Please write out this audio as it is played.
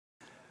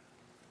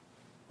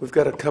We've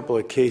got a couple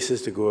of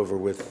cases to go over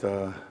with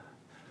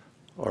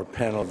our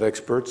panel of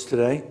experts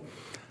today.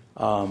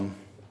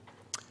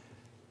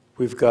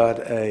 We've got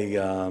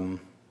a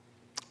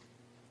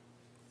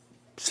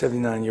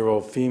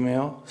 79-year-old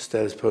female,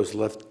 status post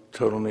left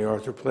total knee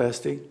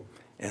arthroplasty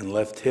and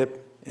left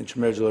hip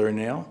intramedullary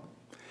nail,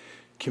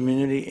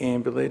 community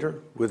ambulator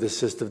with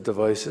assistive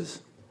devices,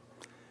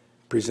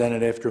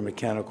 presented after a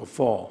mechanical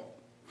fall.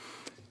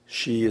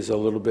 She is a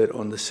little bit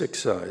on the sick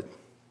side.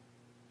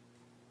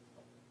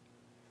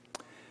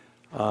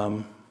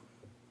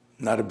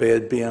 Not a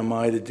bad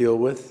BMI to deal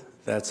with.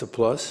 That's a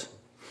plus.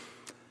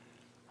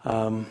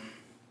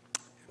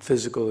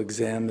 Physical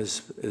exam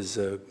is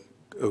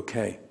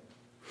okay.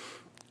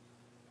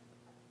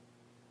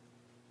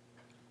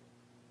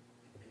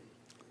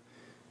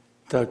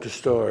 Dr.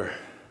 Starr.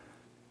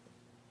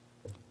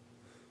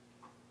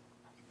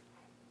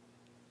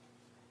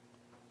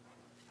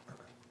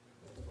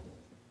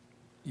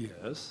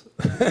 Yes.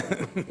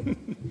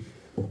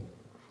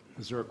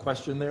 Is there a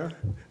question there?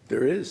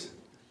 There is.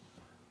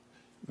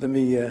 Let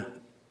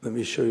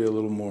me show you a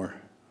little more.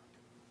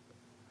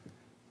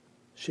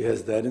 She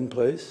has that in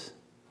place.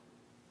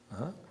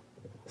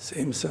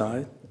 Same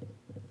side.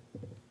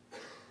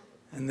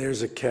 And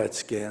there's a CAT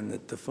scan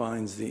that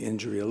defines the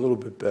injury a little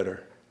bit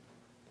better.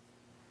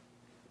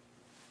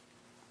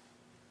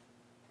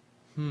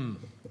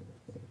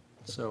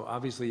 So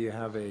obviously you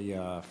have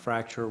a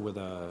fracture with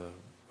a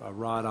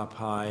rod up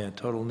high, a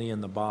total knee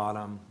in the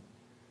bottom.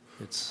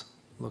 It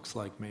looks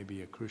like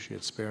maybe a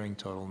cruciate sparing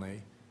total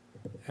knee.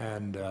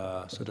 And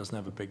so it doesn't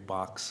have a big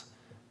box.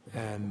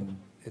 And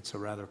it's a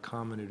rather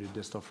comminuted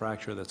distal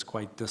fracture that's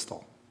quite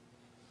distal.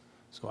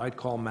 So I'd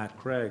call Matt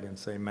Craig and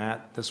say,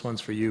 Matt, this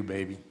one's for you,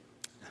 baby.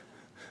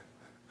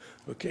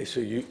 Okay, so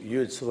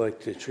you'd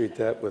select to treat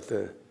that with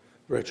a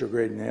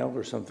retrograde nail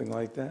or something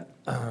like that?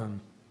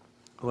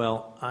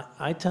 Well,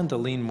 I tend to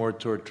lean more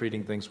toward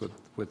treating things with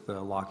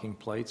locking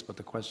plates, but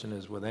the question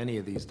is, with any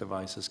of these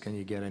devices, can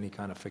you get any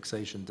kind of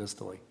fixation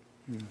distally?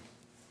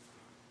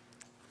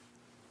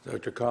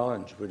 Dr.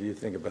 Collinge, what do you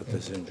think about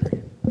this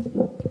injury?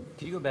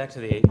 Can you go back to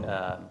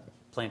the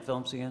plain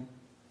films again?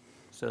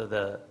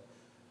 So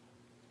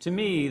to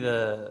me,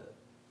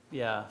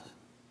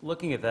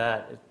 looking at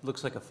that, it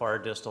looks like a far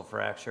distal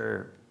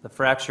fracture. The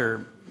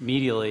fracture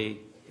medially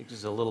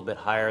is a little bit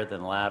higher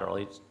than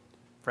laterally.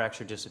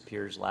 Fracture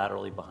disappears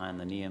laterally behind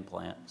the knee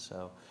implant.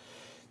 So,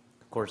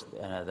 of course,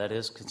 that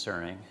is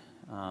concerning.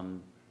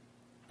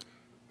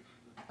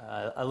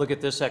 I look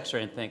at this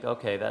X-ray and think,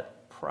 okay,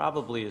 that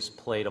probably is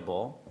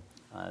platable.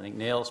 I think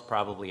nail's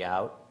probably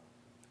out.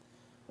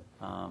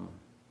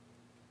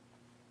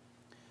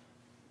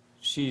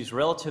 She's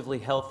relatively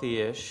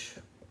healthy-ish.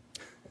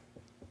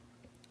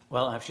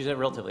 Well, she's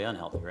relatively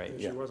unhealthy, right?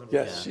 Yeah.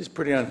 Yes, she's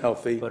pretty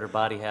unhealthy. But her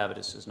body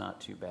habitus is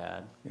not too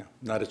bad. Yeah,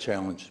 not a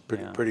challenge.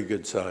 Pretty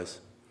good size.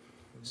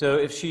 So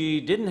if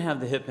she didn't have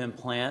the hip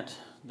implant,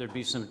 there'd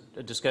be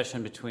a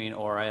discussion between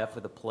ORIF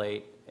with a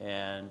plate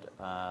and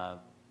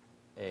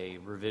a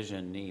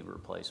revision knee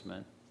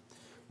replacement.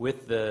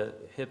 With the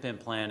hip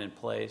implant in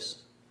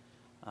place,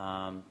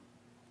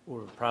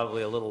 we're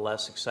probably a little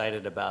less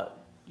excited about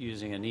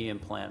using a knee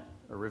implant,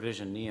 a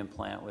revision knee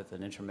implant with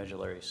an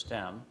intramedullary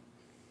stem.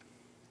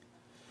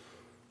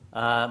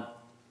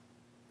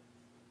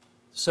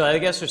 So I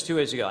guess there's two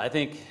ways to go. I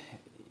think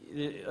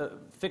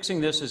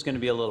fixing this is going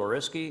to be a little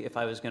risky. If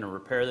I was going to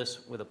repair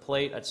this with a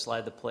plate, I'd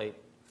slide the plate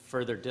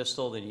further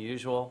distal than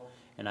usual,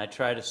 and I'd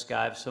try to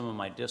skive some of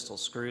my distal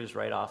screws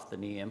right off the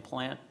knee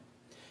implant.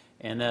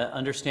 And the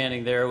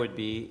understanding there would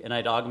be, and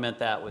I'd augment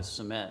that with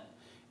cement,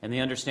 and the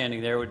understanding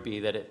there would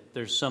be that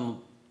there's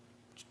some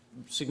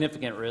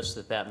significant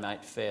risk that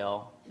might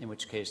fail, in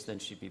which case then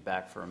she'd be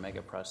back for a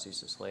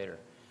megaprosthesis later.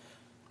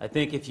 I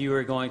think if you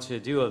were going to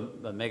do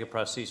a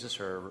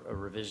megaprosthesis or a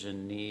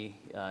revision knee,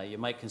 you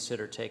might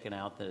consider taking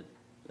out the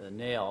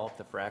nail if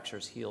the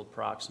fracture's healed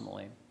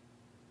proximally,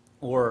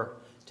 or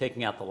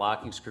taking out the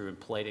locking screw and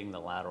plating the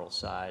lateral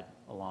side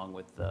along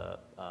with the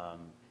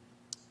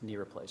knee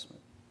replacement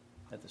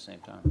at the same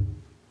time.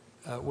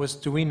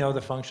 Do we know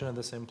the function of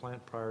this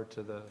implant prior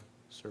to the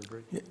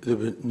surgery? Yeah, there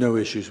were no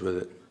issues with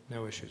it.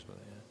 No issues with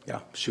it,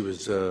 Yeah, she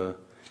was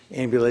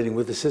ambulating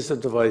with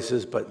assistive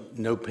devices, but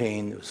no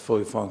pain. It was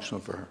fully functional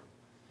for her.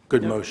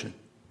 Good motion.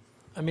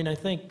 I mean, I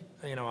think,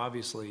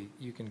 obviously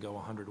you can go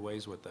 100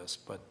 ways with this,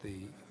 but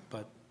the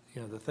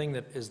thing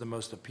that is the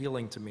most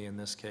appealing to me in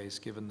this case,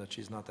 given that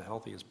she's not the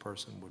healthiest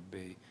person, would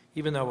be,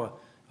 even though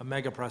a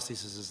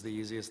megaprosthesis is the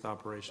easiest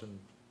operation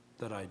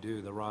that I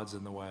do, the rod's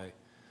in the way,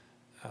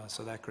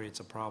 so that creates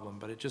a problem.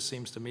 But it just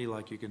seems to me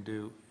like you can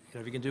do,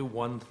 if you can do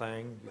one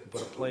thing, you can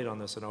put a plate on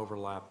this and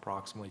overlap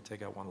proximally,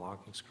 take out one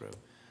locking screw,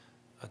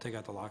 take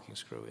out the locking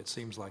screw. It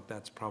seems like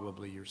that's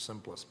probably your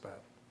simplest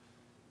bet.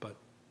 But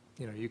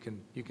you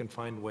can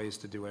find ways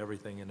to do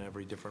everything in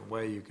every different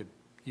way.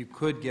 You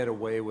could get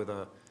away with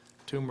a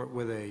tumor,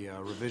 with a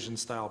revision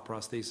style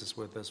prosthesis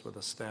with this, with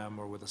a stem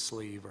or with a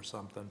sleeve or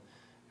something.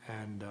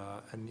 And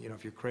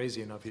if you're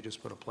crazy enough, you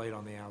just put a plate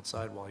on the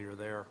outside while you're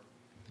there.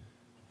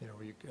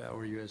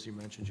 Or as you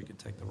mentioned, you can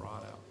take the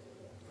rod out.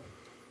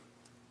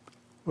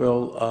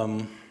 Well,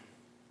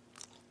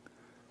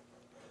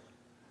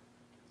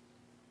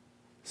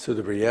 so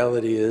the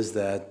reality is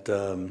that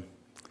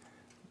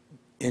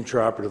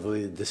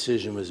intraoperatively, the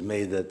decision was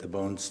made that the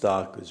bone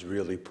stock was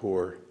really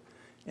poor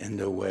and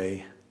no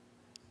way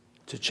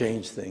to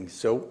change things.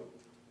 So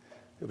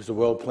it was a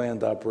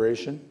well-planned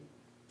operation.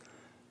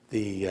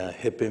 The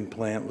hip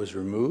implant was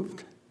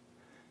removed,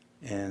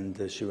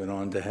 and she went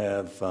on to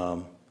have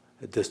a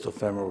distal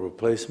femoral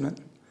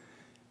replacement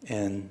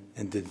and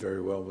did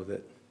very well with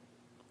it.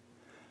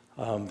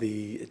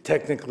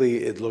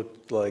 Technically, it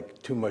looked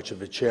like too much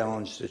of a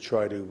challenge to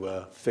try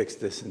to fix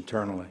this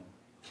internally.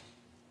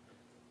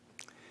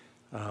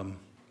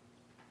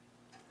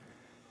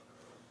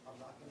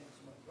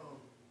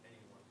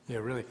 Yeah,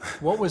 really.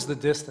 What was the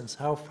distance?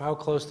 How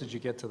close did you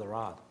get to the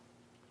rod?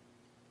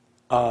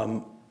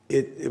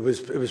 It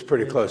was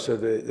pretty close, so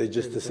they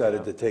just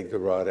decided to take the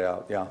rod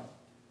out, yeah.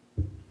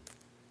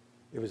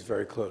 It was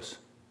very close.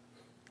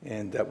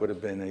 And that would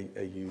have been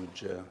a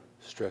huge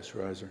stress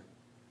riser.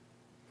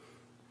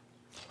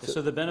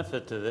 So the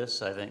benefit to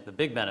this, I think, the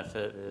big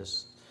benefit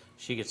is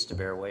she gets to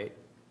bear weight.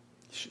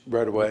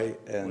 Right away,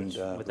 and Which,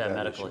 with that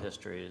medical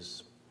history,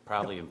 is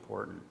probably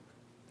important.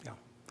 Yeah.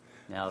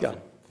 Now, Yeah.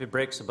 if it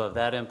breaks above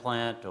that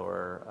implant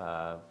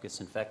or gets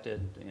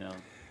infected,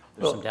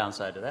 there's some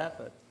downside to that,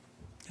 but.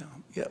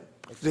 Yeah.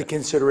 The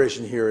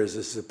consideration here is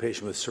this is a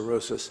patient with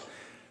cirrhosis.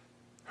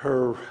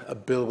 Her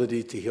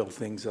ability to heal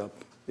things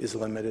up is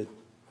limited,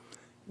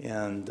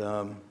 and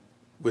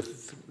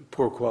with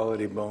poor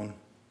quality bone,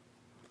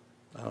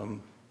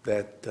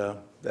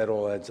 that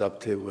all adds up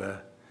to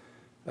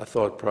a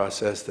thought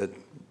process that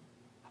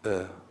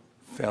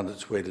found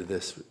its way to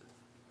this.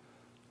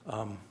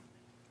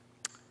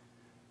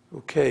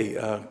 Okay,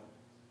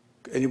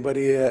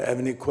 anybody have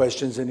any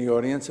questions in the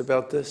audience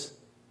about this?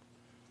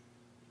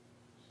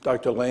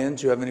 Dr. Land,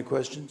 do you have any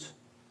questions?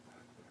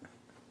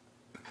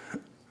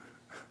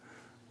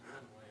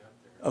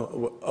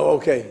 Oh,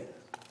 okay.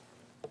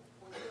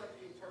 When you have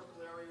the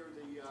intercalary or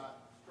the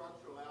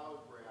structural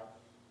allograft,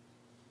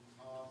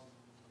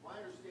 my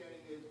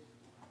understanding is,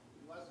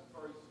 unless it's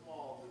very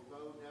small, the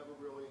bone never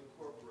really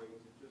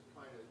incorporates. It just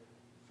kind of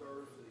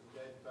serves as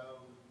dead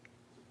bone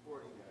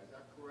supporting that. Is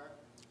that correct?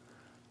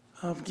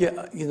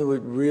 Yeah,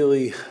 it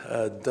really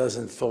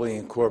doesn't fully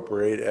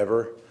incorporate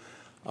ever.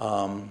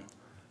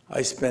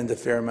 I spend a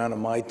fair amount of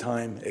my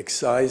time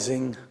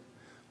excising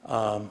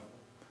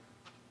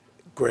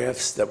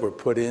grafts that were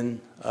put in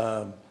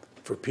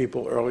for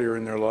people earlier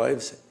in their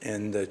lives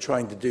and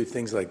trying to do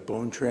things like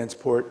bone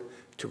transport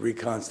to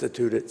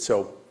reconstitute it.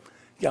 So,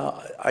 yeah,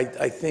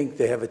 I think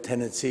they have a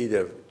tendency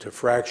to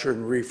fracture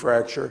and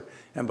refracture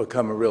and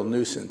become a real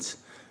nuisance.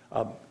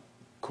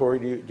 Cory,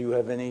 do you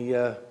have any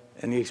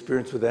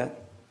experience with that?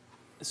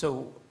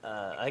 So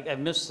I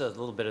missed a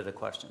little bit of the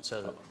question.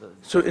 So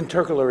So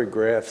intercalary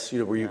grafts,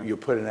 where you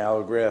put an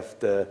allograft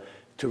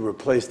to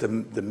replace the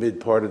mid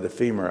part of the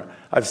femur.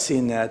 I've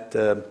seen that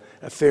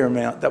a fair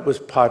amount. That was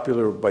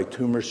popular by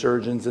tumor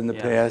surgeons in the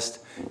past,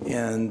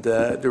 and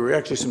there were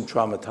actually some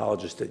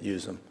traumatologists that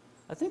use them.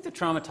 I think the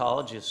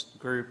traumatologist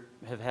group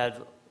have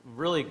had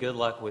really good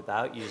luck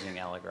without using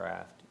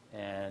allograft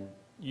and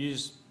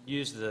use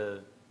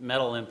the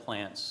metal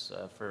implants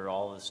for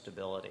all the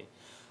stability.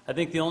 I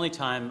think the only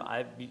time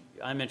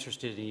I'm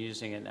interested in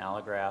using an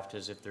allograft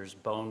is if there's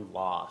bone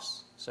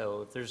loss.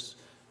 So if there's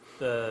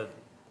a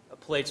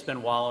plate's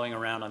been wallowing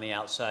around on the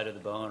outside of the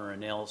bone or a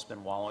nail's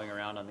been wallowing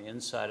around on the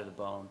inside of the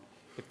bone,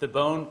 if the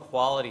bone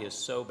quality is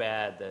so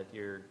bad that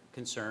you're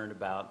concerned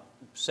about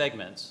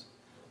segments,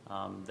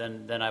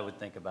 then I would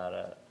think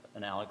about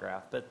an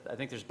allograft. But I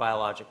think there's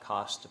biologic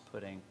cost to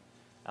putting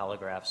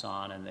allografts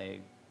on, and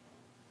they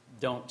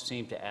don't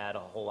seem to add a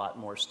whole lot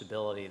more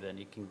stability than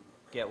you can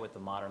get with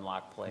the modern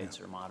lock plates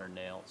or modern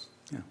nails.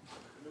 Yeah.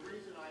 And the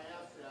reason I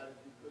ask that is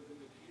because in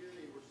the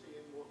community we're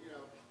seeing more,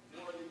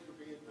 more of these are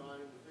being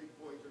done, and the big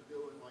boys are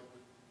doing like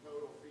the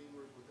total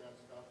femurs with that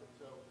stuff. And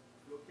so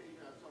you'll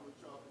occasionally have someone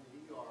show up in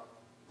the ER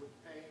with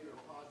pain or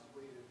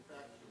possibly an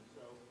infection.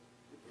 So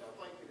if you have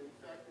like an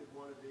infected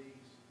one of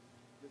these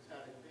that's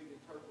had a big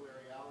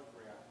intercalary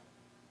allograft,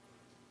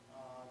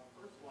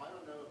 first of all, I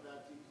don't know if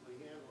that's easily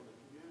handled in the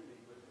community,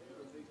 but if they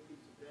have a big piece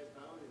of dead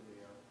bone in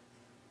there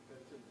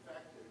that's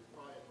infected, it's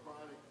probably a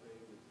chronic thing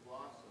that's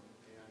blossomed.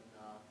 And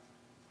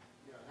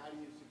how do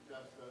you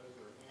suggest those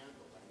are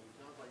handled? I mean, it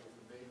sounds like it's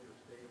a major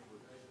stage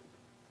revision.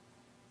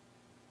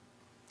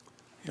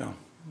 Yeah.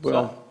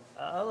 Well,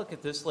 So I look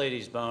at this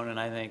lady's bone and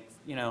I think,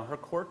 her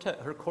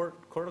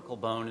cortical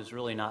bone is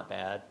really not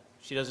bad.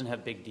 She doesn't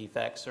have big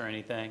defects or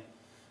anything.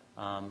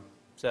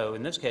 So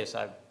in this case,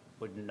 I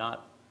would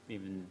not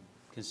even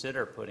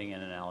consider putting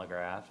in an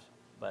allograft.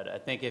 But I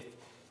think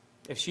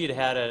if she had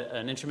had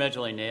an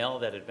intramedullary nail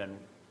that had been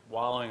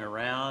wallowing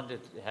around,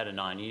 it had a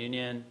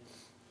non-union,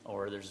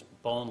 or there's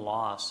bone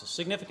loss, a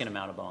significant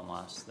amount of bone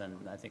loss, then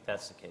I think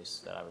that's the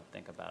case that I would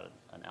think about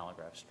an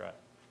allograft strut.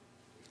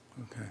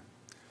 okay.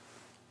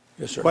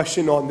 Yes, sir.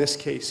 Question on this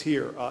case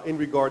here. In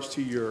regards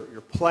to your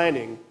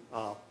planning,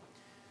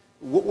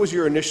 what was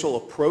your initial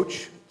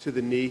approach to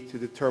the knee to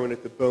determine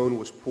if the bone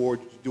was poor?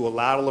 Did you do a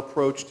lateral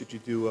approach? Did you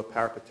do a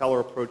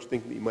parapatellar approach,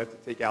 thinking that you might have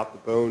to take out the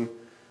bone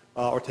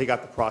or take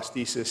out the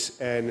prosthesis?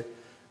 And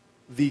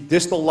the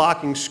distal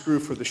locking screw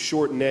for the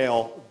short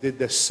nail, did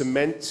the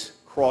cement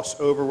cross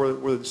over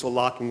where the distal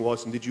locking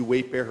was, and did you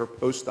weight bear her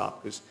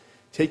post-op? Because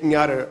taking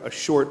out a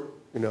short,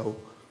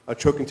 a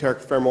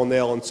trochanteric femoral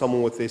nail in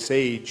someone with this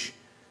age,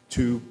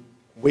 to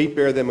weight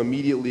bear them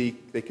immediately,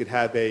 they could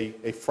have a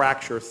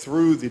fracture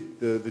through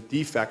the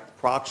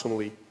defect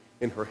proximally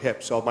in her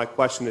hip. So my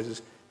question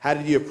is how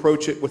did you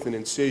approach it with an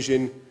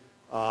incision,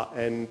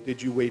 and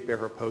did you weight bear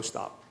her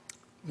post-op?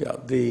 Yeah,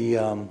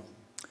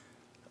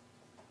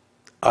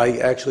 I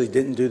actually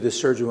didn't do the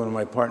surgery, one of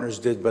my partners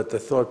did, but the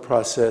thought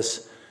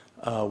process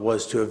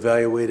was to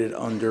evaluate it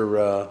under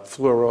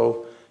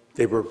fluoro.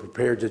 They were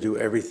prepared to do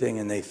everything,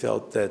 and they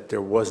felt that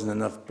there wasn't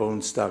enough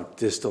bone stock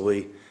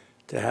distally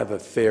to have a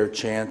fair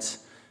chance.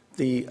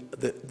 The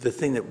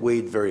thing that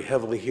weighed very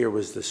heavily here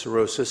was the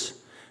cirrhosis,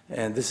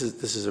 and this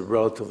is a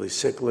relatively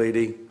sick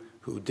lady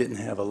who didn't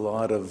have a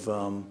lot of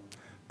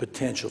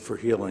potential for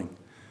healing.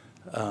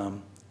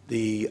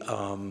 The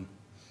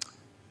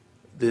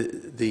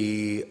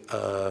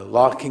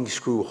locking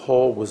screw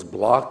hole was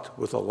blocked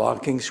with a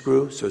locking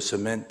screw, so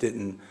cement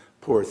didn't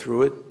pour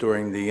through it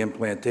during the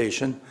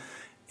implantation,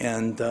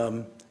 and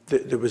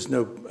there was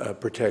no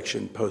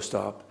protection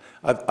post-op.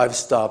 I've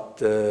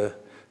stopped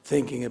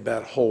thinking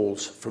about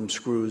holes from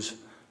screws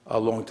a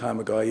long time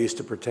ago. I used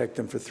to protect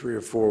them for 3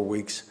 or 4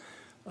 weeks,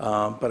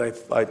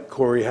 but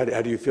Cory, how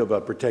do you feel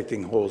about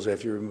protecting holes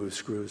after you remove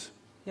screws?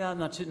 Yeah, I'm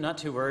not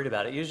too worried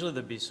about it. Usually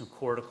there'd be some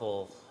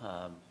cortical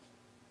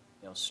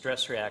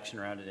stress reaction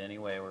around it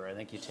anyway, where I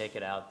think you take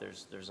it out,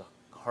 there's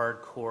a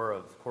hard core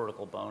of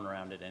cortical bone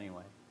around it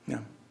anyway. Yeah.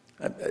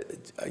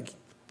 A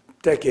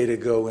decade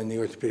ago in the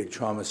Orthopaedic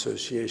Trauma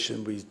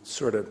Association, we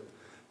sort of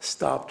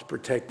stopped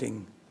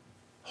protecting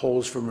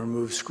holes from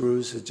removed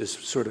screws. It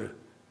just sort of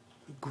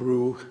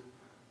grew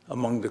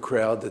among the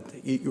crowd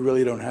that you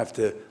really don't have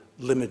to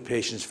limit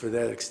patients for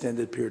that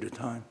extended period of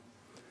time.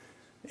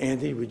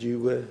 Andy, would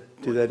you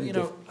do that?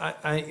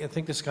 I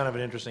think this is kind of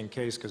an interesting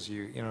case because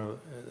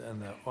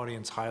and the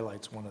audience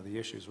highlights one of the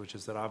issues, which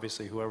is that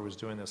obviously whoever was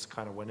doing this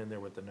kind of went in there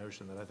with the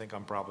notion that I think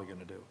I'm probably going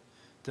to do,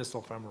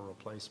 distal femoral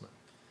replacement.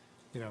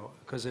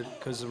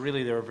 Because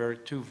really there are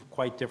two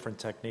quite different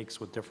techniques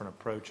with different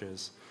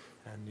approaches,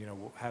 and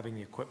having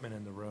the equipment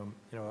in the room.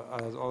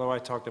 Although I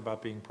talked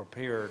about being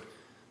prepared,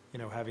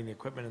 having the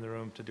equipment in the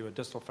room to do a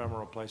distal femoral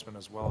replacement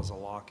as well as a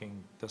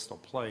locking distal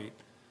plate.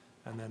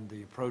 And then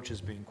the approaches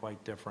being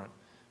quite different.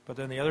 But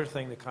then the other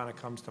thing that kind of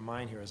comes to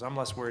mind here is I'm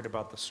less worried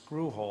about the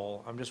screw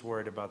hole. I'm just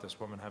worried about this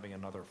woman having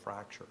another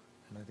fracture.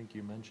 And I think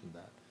you mentioned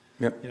that.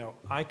 Yep.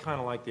 I kind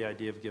of like the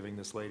idea of giving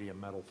this lady a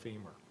metal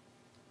femur.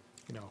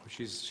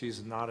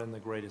 She's not in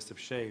the greatest of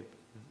shape,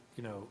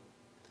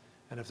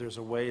 and if there's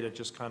a way to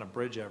just kind of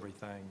bridge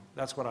everything,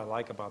 that's what I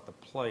like about the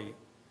plate,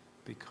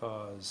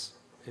 because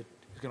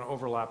it's going to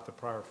overlap the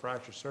prior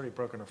fracture. She's already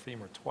broken her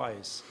femur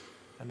twice.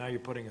 And now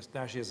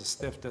now she has a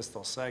stiff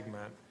distal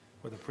segment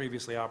with a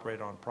previously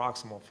operated on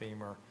proximal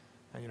femur,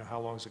 and how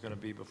long is it going to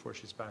be before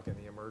she's back in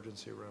the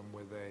emergency room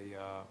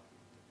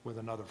with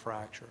another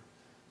fracture?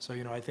 So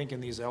I think in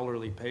these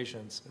elderly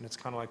patients, and it's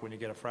kind of like when you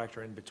get a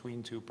fracture in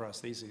between two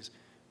prostheses,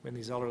 in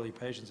these elderly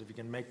patients, if you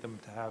can make them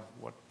to have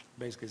what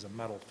basically is a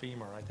metal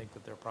femur, I think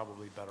that they're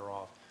probably better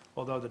off.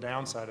 Although the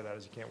downside of that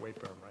is you can't weight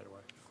bear them right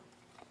away.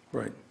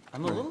 Right.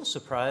 I'm a little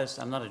surprised,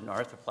 I'm not an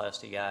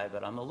arthroplasty guy,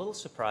 but I'm a little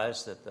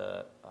surprised that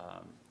the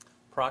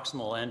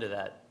proximal end of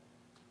that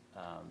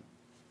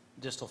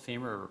distal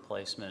femur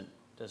replacement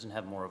doesn't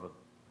have more of an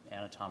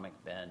anatomic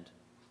bend.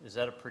 Is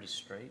that a pretty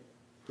straight?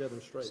 Yeah,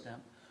 they're straight. Stem?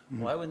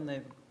 Mm-hmm. Why wouldn't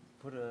they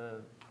put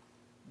a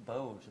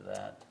bow to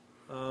that?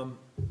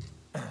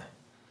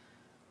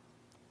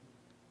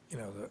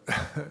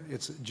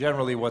 It's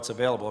generally what's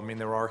available. I mean,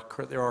 there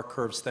are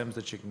curved stems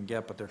that you can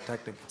get, but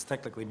it's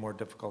technically more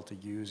difficult to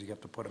use. You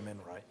have to put them in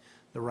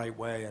the right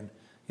way. And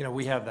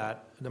we have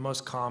that. The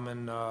most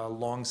common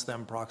long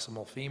stem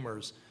proximal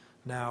femurs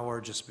now are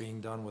just being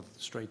done with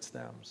straight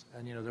stems.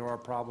 And there are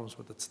problems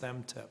with the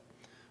stem tip,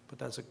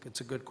 but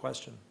it's a good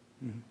question.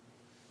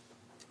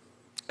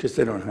 Because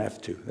they don't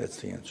have to. That's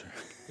the answer.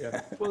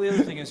 Yeah. Well, the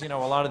other thing is, a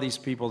lot of these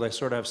people, they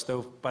sort of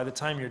have by the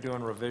time you're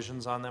doing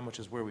revisions on them, which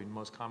is where we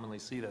most commonly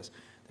see this,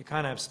 they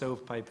kind of have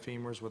stovepipe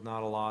femurs with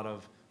not a lot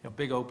of,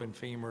 big open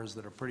femurs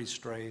that are pretty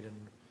straight and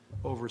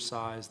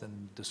oversized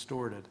and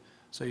distorted.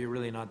 So you're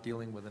really not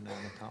dealing with an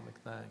anatomic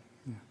thing.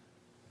 Yeah.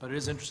 But it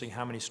is interesting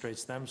how many straight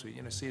stems we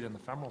see it in the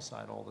femoral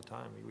side all the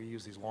time. We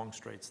use these long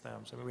straight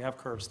stems. I mean, we have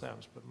curved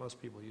stems, but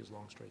most people use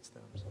long straight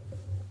stems.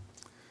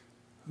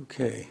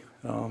 Okay.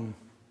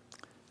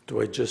 Do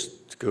I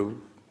just go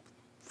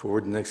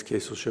forward? The next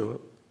case will show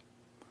up.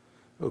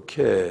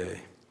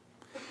 Okay.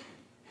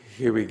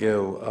 Here we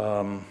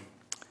go.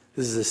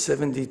 This is a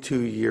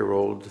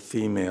 72-year-old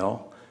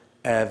female,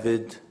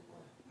 avid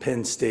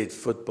Penn State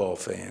football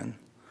fan.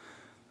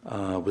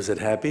 Was at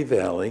Happy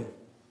Valley.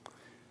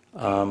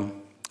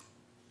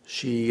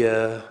 She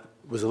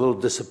was a little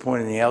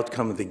disappointed in the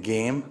outcome of the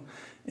game,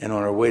 and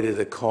on her way to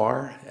the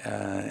car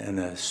in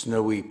a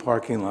snowy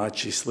parking lot,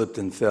 she slipped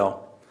and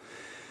fell.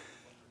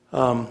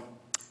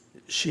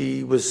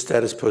 She was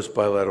status post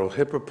bilateral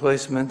hip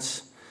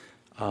replacements,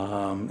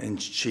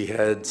 and she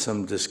had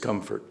some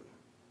discomfort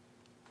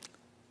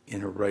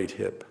in her right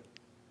hip.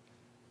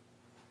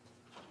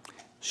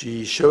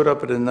 She showed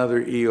up at another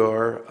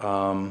ER,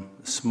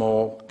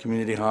 small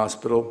community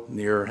hospital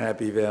near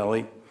Happy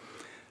Valley.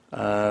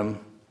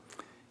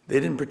 They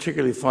didn't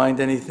particularly find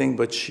anything,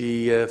 but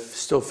she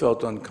still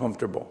felt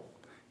uncomfortable,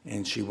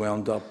 and she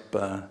wound up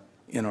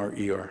in our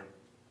ER.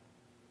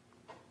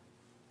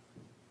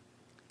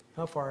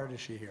 How far out is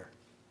she here?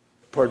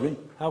 Pardon me?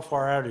 How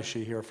far out is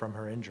she here from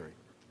her injury?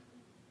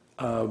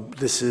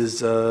 This is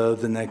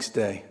the next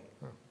day.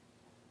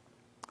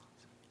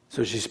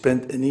 So she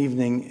spent an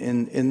evening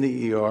in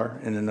the ER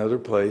in another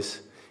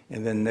place,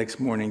 and then next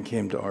morning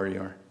came to our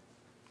ER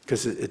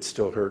because it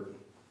still hurt.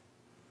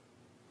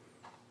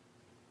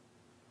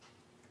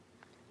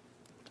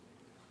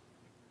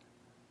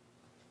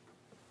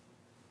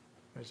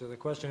 Right, so the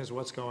question is,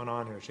 what's going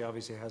on here? She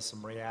obviously has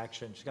some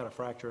reaction. She's got a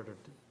fracture at her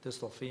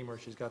distal femur.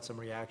 She's got some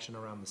reaction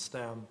around the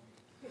stem.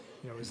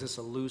 Is this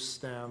a loose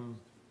stem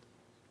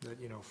that,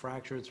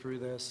 fractured through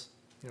this?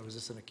 Is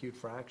this an acute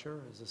fracture?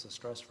 Is this a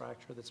stress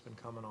fracture that's been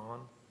coming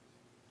on?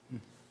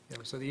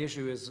 So the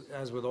issue is,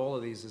 as with all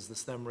of these, is the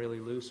stem really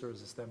loose or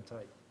is the stem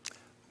tight?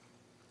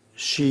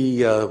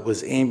 She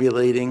was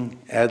ambulating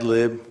ad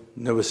lib,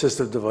 no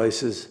assistive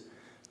devices,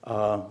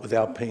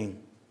 without pain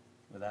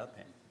Without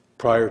pain.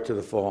 prior to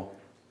the fall.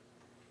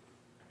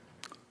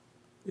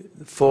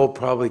 The fall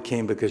probably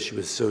came because she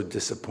was so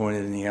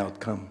disappointed in the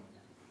outcome.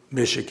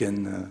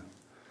 Michigan.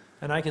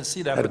 And I can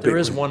see that, Had a but there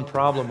big is one. one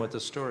problem with the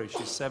story.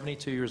 She's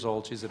 72 years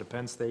old, she's at a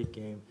Penn State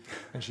game,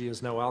 and she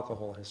has no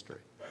alcohol history.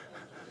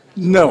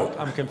 No,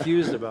 I'm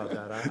confused about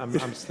that. I'm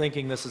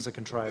thinking this is a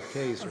contrived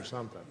case or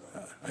something.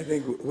 I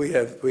think we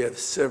have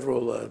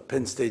several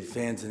Penn State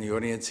fans in the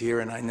audience here,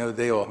 and I know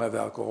they all have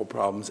alcohol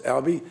problems.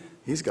 Albie,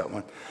 he's got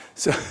one.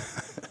 So,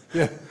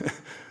 yeah.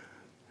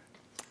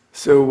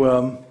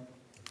 So,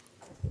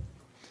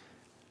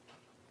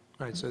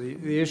 Right, so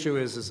the issue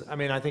is,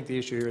 I think the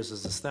issue here is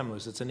the stem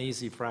loose. It's an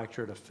easy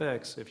fracture to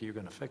fix if you're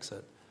going to fix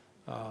it,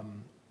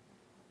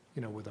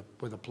 with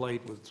a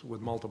plate with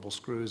multiple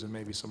screws and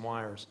maybe some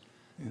wires.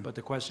 Yeah. But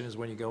the question is,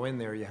 when you go in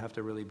there, you have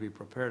to really be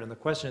prepared. And the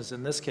question is,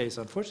 in this case,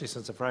 unfortunately,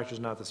 since the fracture is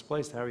not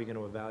displaced, how are you going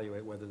to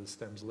evaluate whether the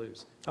stem's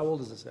loose? How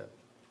old is this hip?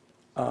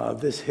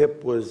 this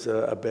hip was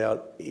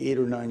about 8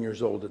 or 9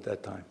 years old at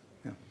that time.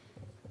 Yeah.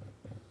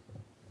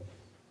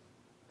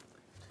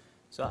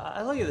 So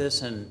I look at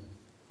this and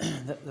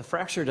the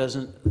fracture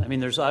doesn't,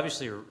 there's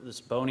obviously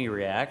this bony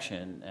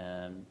reaction,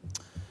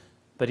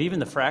 but even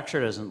the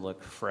fracture doesn't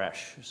look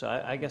fresh. So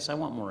I guess I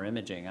want more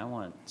imaging. I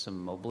want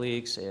some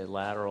obliques, a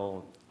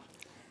lateral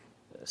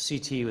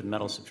CT with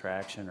metal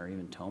subtraction, or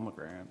even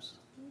tomograms.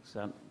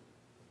 So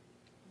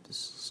this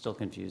is still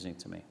confusing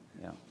to me,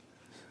 yeah.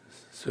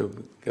 So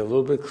get a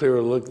little bit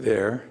clearer look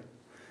there.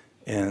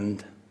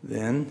 And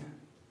then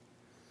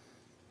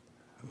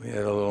we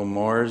had a little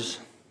Mars.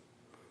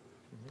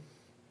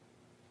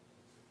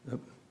 Yep.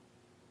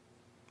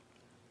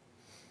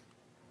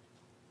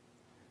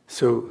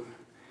 So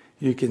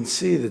you can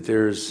see that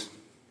there's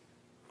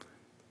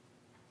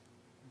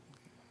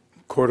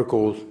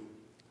cortical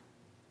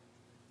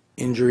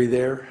injury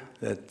there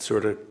that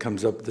sort of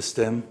comes up the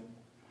stem.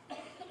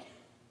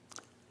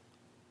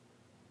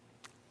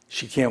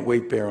 She can't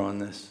weight bear on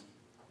this.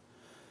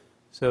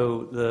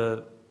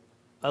 So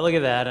I look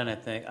at that and I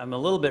think, I'm a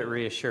little bit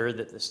reassured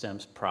that the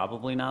stem's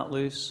probably not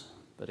loose,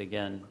 but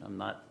again, I'm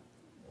not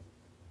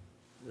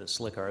the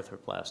slick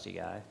arthroplasty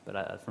guy,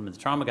 but from the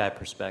trauma guy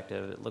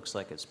perspective, it looks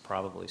like it's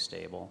probably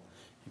stable.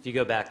 If you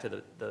go back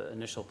to the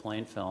initial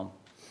plane film,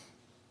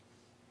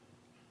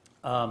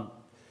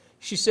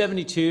 she's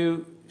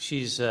 72,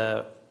 she's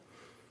a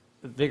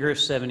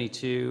vigorous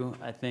 72.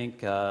 I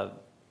think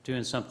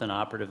doing something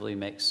operatively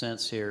makes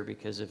sense here,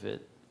 because if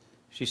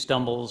she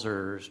stumbles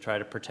or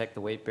tries to protect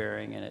the weight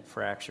bearing and it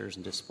fractures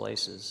and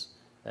displaces,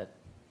 that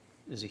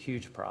is a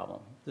huge problem.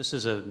 This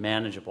is a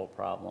manageable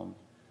problem,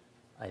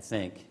 I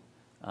think,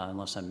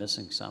 unless I'm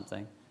missing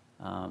something,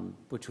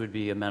 which would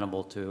be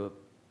amenable to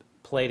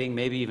plating,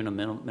 maybe even a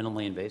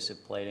minimally invasive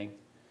plating,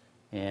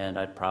 and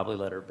I'd probably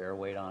let her bear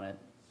weight on it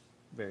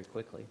very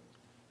quickly.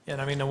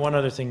 And the one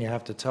other thing you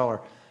have to tell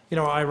her,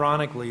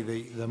 ironically,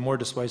 the more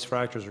displaced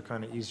fractures are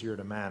kind of easier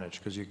to manage,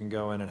 because you can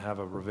go in and have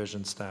a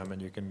revision stem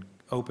and you can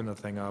open the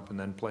thing up and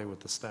then play with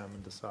the stem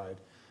and decide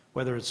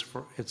whether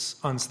it's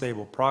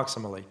unstable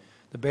proximally.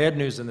 The bad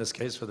news in this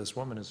case for this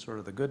woman is sort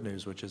of the good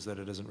news, which is that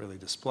it isn't really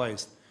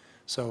displaced.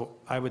 So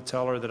I would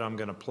tell her that I'm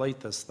going to plate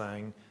this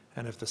thing,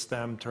 and if the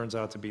stem turns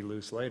out to be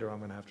loose later, I'm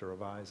going to have to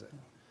revise it.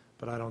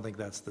 But I don't think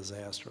that's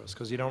disastrous,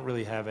 because you don't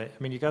really have it.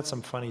 You got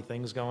some funny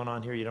things going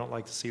on here. You don't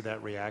like to see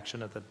that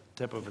reaction at the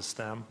tip of a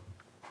stem,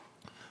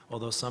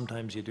 although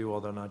sometimes you do,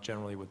 although not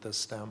generally with this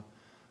stem.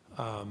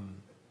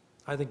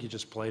 I think you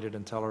just plate it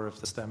and tell her if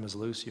the stem is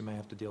loose, you may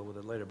have to deal with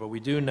it later. But we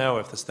do know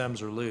if the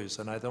stems are loose,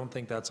 and I don't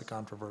think that's a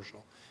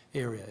controversial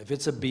area. If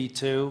it's a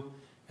B2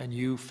 and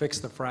you fix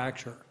the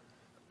fracture,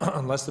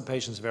 unless the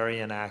patient's very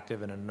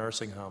inactive in a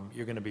nursing home,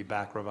 you're going to be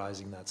back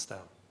revising that stem.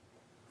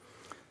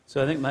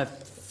 So I think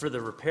for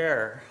the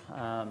repair,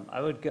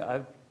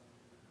 I'd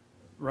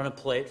run a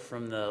plate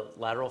from the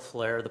lateral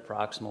flare, the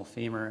proximal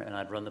femur, and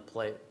I'd run the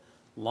plate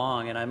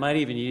long, and I might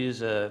even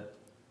use a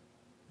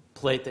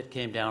plate that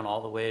came down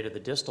all the way to the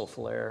distal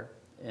flare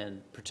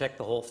and protect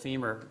the whole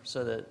femur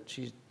so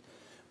that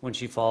when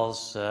she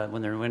falls,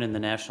 when they're winning the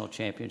national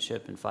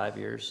championship in 5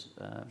 years,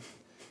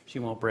 she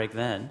won't break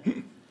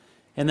then.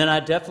 And then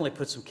I'd definitely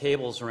put some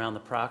cables around the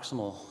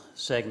proximal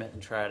segment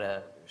and try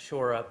to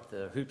shore up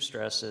the hoop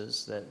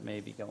stresses that may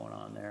be going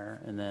on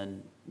there, and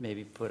then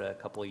maybe put a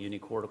couple of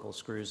unicortical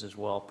screws as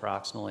well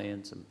proximally,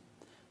 and some,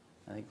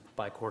 I think,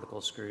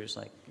 bicortical screws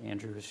like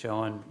Andrew was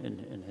showing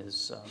in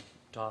his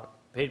talk.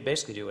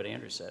 Basically do what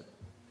Andrew said.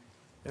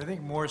 I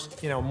think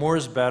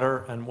more's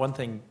better, and one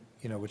thing,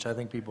 which I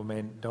think people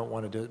don't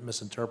want to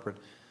misinterpret,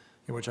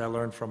 which I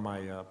learned from my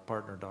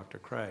partner, Dr.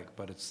 Craig,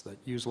 but it's that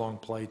use long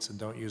plates and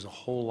don't use a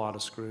whole lot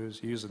of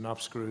screws. Use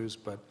enough screws,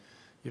 but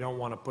you don't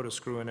want to put a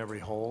screw in every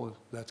hole.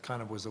 That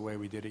kind of was the way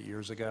we did it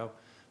years ago.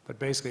 But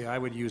basically, I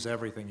would use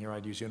everything here.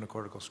 I'd use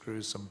unicortical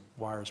screws, some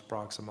wires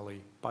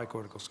proximally,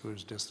 bicortical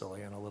screws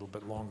distally, and a little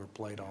bit longer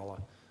plate a la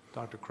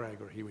Dr. Craig,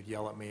 or he would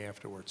yell at me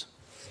afterwards.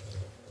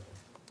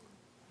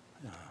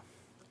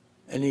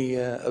 Any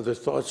other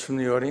thoughts from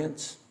the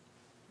audience?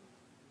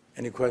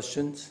 Any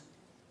questions?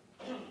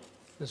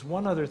 There's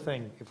one other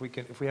thing, if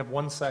we have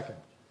 1 second.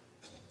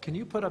 Can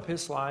you put up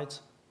his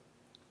slides?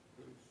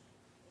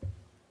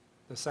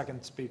 The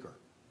second speaker.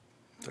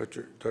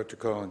 Dr.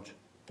 Collinge.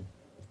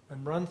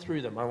 And run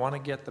through them. I want to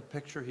get the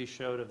picture he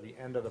showed of the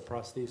end of the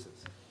prosthesis.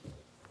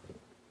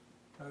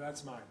 Oh,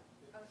 that's mine.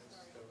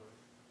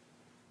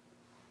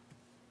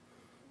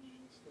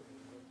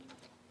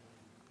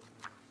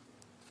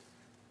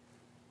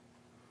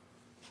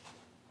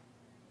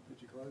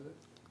 Did you close it?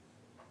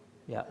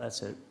 Yeah,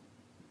 that's it.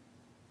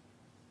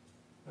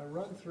 Now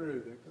run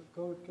through,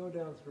 go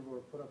down through or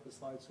put up the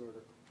slide sorter.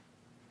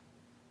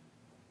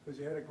 Because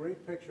you had a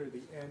great picture of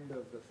the end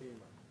of the femur.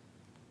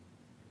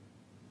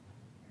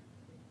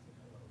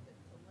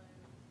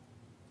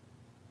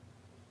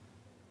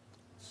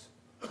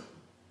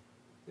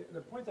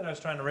 The point that I was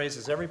trying to raise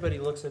is everybody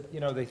looks at,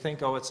 they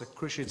think, oh, it's a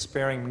cruciate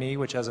sparing knee,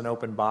 which has an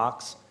open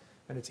box,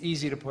 and it's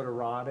easy to put a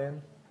rod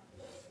in.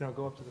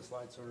 Go up to the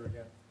slide sorter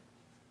again.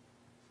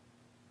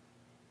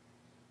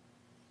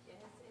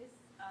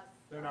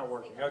 They're not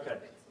working, okay.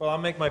 Well, I'll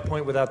make my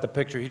point without the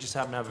picture. He just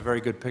happened to have a very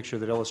good picture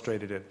that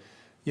illustrated it.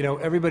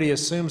 Everybody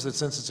assumes that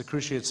since it's a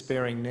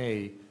cruciate-sparing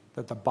knee,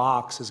 that the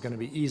box is going to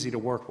be easy to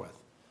work with.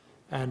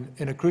 And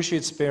in a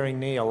cruciate-sparing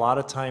knee, a lot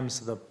of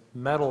times the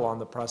metal on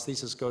the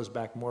prosthesis goes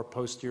back more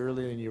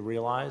posteriorly than you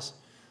realize.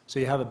 So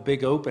you have a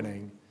big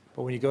opening,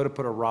 but when you go to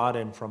put a rod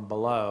in from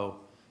below,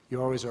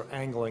 you always are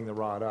angling the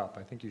rod up.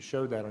 I think you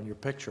showed that on your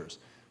pictures.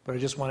 But I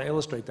just want to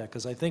illustrate that,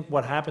 because I think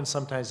what happens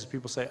sometimes is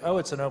people say, oh,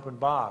 it's an open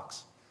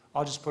box.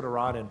 I'll just put a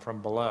rod in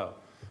from below.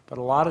 But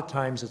a lot of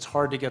times it's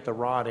hard to get the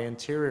rod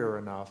anterior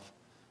enough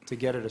to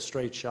get it a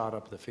straight shot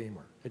up the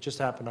femur. It just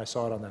happened, I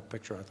saw it on that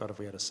picture. I thought if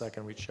we had a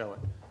second, we'd show it.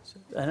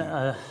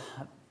 And,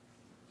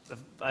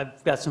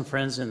 I've got some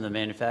friends in the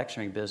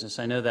manufacturing business.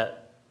 I know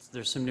that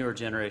there's some newer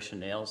generation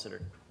nails that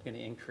are going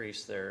to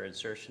increase their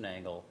insertion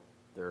angle,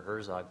 their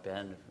Herzog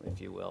bend,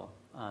 if you will,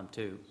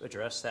 to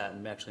address that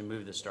and actually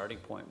move the starting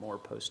point more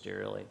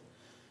posteriorly,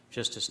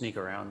 just to sneak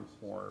around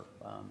more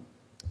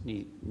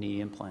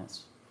knee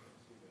implants.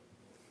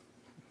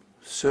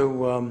 So,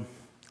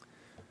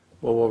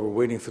 while we're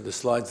waiting for the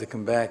slides to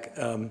come back,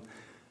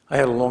 I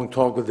had a long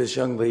talk with this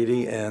young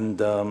lady and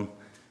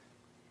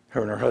her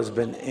and her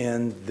husband,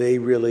 and they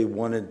really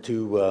wanted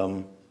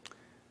to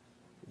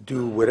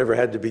do whatever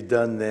had to be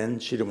done then.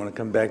 She didn't want to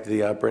come back to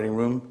the operating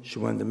room. She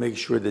wanted to make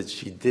sure that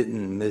she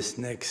didn't miss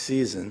next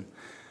season,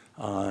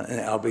 and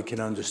Albie can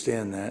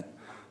understand that.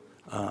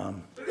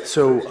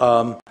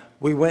 So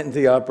we went into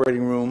the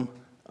operating room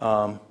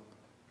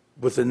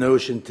with the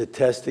notion to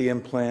test the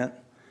implant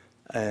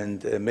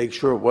and make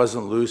sure it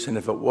wasn't loose, and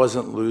if it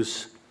wasn't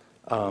loose,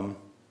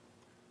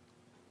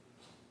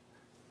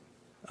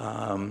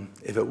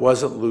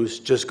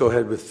 just go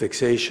ahead with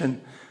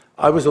fixation.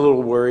 I was a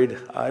little worried.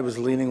 I was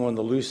leaning on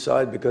the loose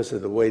side because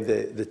of the way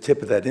the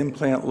tip of that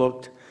implant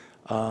looked.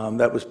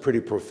 That was pretty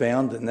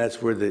profound, and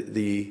that's where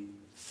the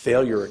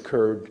failure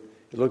occurred.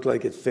 It looked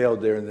like it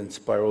failed there and then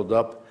spiraled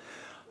up.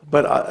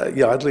 But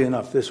yeah, oddly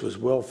enough, this was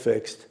well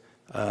fixed.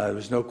 There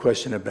was no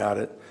question about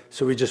it.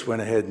 So we just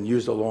went ahead and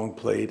used a long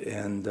plate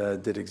and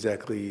did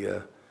exactly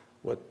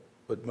what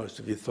most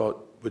of you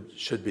thought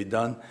should be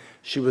done.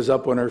 She was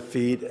up on her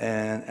feet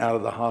and out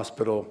of the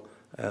hospital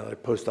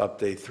post-op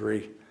day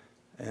 3.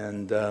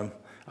 And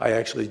I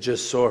actually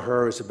just saw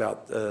her. It's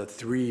about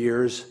 3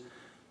 years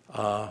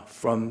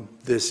from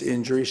this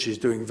injury. She's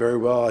doing very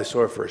well. I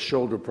saw her for a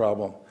shoulder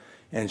problem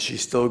and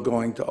she's still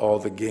going to all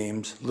the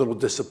games. A little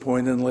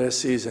disappointed in last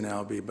season,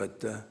 Albie,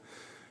 but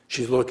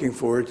she's looking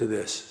forward to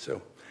this.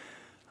 So,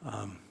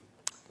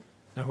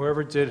 Now,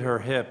 whoever did her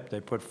hip, they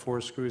put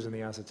 4 screws in the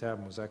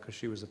acetabulum. Was that because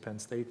she was a Penn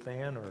State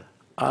fan, or?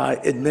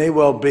 it may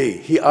well be.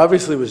 He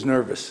obviously was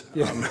nervous.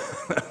 Yeah.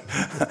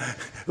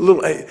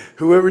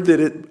 Whoever did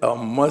it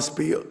must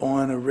be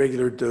on a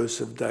regular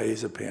dose of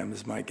diazepam,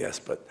 is my guess.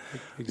 But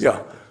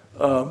yeah.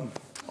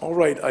 All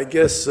right. I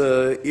guess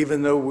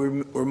even though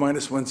we're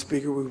minus 1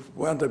 speaker, we've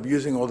wound up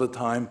using all the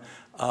time.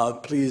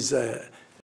 Please